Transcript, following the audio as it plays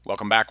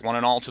Welcome back, one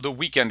and all, to the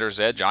Weekender's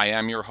Edge. I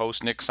am your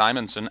host, Nick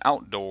Simonson,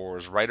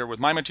 outdoors writer with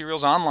my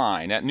materials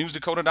online at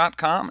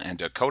newsdakota.com and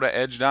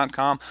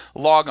dakotaedge.com.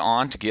 Log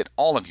on to get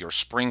all of your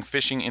spring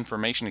fishing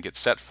information to get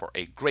set for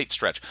a great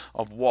stretch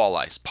of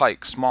walleyes,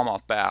 pike,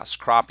 smallmouth bass,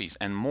 crappies,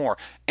 and more.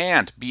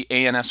 And be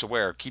ANS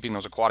aware, keeping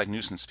those aquatic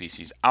nuisance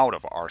species out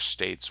of our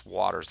state's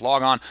waters.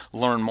 Log on,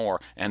 learn more,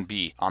 and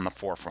be on the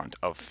forefront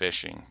of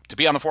fishing. To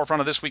be on the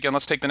forefront of this weekend,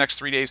 let's take the next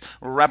 3 days,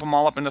 wrap them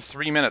all up into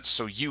 3 minutes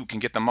so you can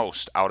get the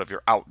most out of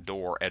your outdoor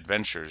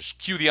adventures.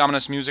 Cue the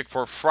ominous music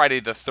for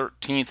Friday the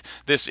 13th.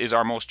 This is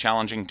our most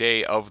challenging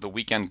day of the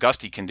weekend.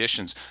 Gusty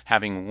conditions,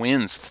 having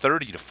winds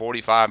 30 to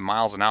 45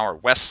 miles an hour,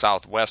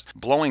 west-southwest,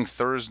 blowing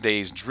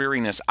Thursday's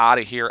dreariness out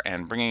of here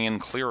and bringing in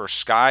clearer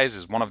skies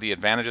is one of the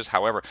advantages.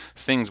 However,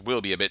 things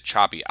will be a bit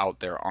choppy out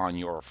there on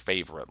your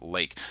favorite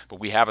lake. But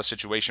we have a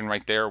situation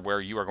right there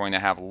where you are going to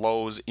have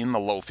lows in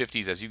the low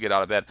 50s as you get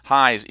out of bed,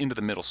 highs into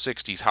the middle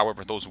 60s.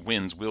 However, those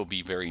winds will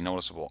be very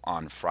noticeable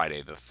on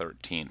Friday the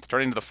 13th.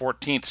 Turning to the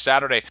 14th,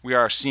 Saturday, we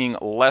are seeing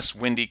less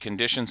windy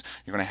conditions.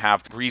 You're going to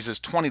have breezes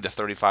 20 to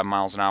 35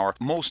 miles an hour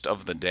most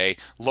of the day.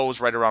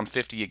 Lows right around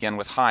 50 again,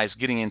 with highs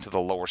getting into the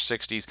lower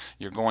 60s.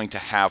 You're going to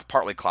have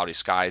partly cloudy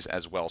skies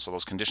as well, so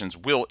those conditions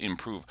will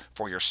improve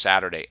for your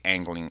Saturday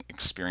angling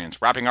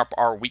experience. Wrapping up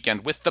our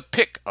weekend with the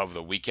pick of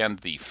the weekend,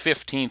 the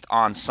 15th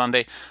on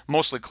Sunday.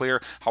 Mostly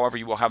clear. However,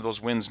 you will have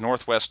those winds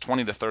northwest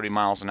 20 to 30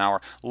 miles an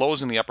hour.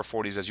 Lows in the upper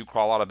 40s as you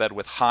crawl out of bed,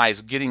 with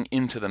highs getting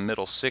into the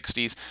middle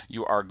 60s.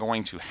 You are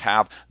going to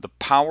have the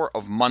power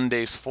of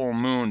Monday's full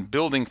moon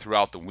building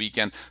throughout the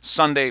weekend.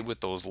 Sunday,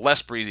 with those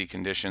less breezy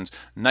conditions,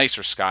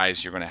 nicer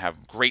skies, you're going to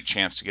have great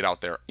chance to get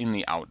out there in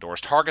the outdoors.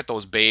 Target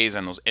those bays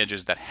and those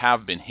edges that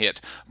have been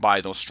hit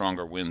by those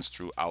stronger winds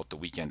throughout the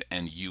weekend,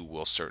 and you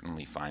will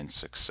certainly find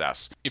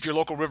success. If your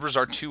local rivers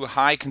are too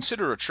high,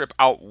 consider a trip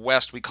out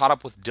west. We caught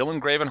up with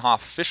Dylan Gravenhoff,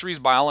 fisheries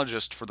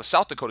biologist for the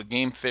South Dakota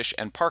Game, Fish,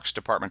 and Parks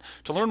Department,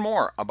 to learn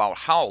more about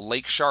how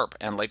Lake Sharp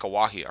and Lake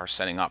Oahe are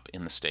setting up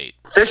in the state.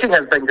 Fishing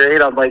has been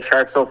great on Lake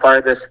Sharp so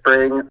far this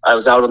spring. I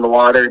was out in the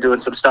water doing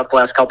some stuff the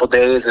last couple of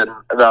days, and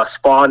the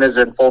spawn is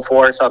in full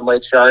force on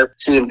Lake Sharp.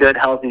 Seeing good,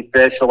 healthy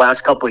fish. The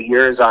last couple of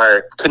years,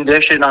 our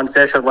condition on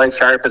fish on Lake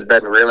Sharp has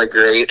been really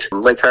great.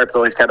 Lake Sharp's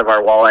always kind of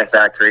our walleye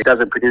factory. It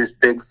doesn't produce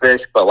big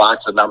fish, but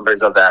lots of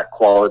numbers of that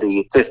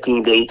quality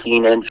 15 to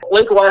 18 inch.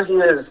 Lake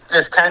Oahe is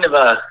just kind of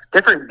a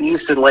different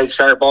beast than Lake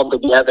Sharp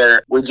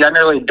altogether. We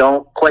generally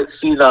don't quite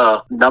see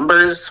the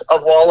numbers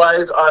of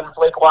walleyes on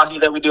Lake Oahe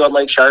that we do on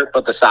Lake Sharp,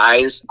 but the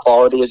size,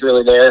 quality is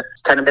really there. It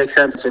kind of makes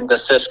sense in the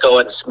Cisco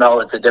and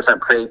smell. It's a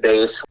different prey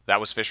base. That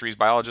was fisheries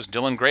biologist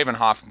Dylan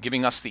Gravenhoff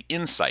giving us the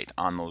insight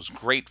on those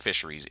great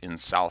fisheries in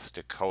South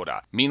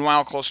Dakota.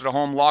 Meanwhile, closer to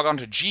home, log on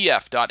to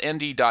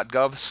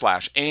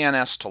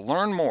gf.nd.gov/ANS to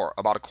learn more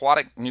about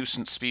Aquatic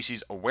Nuisance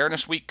Species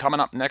Awareness Week coming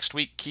up next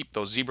week. Keep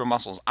those zebra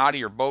mussels out of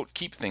your boat,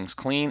 keep things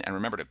clean, and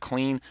remember to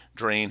clean,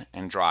 drain,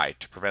 and dry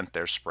to prevent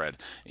their spread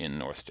in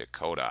North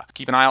Dakota.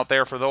 Keep an eye out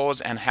there for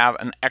those, and have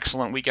an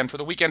excellent weekend. For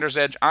the Weekender's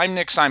Edge, I'm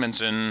Nick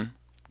Simonson.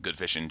 Good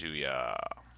fishing to ya.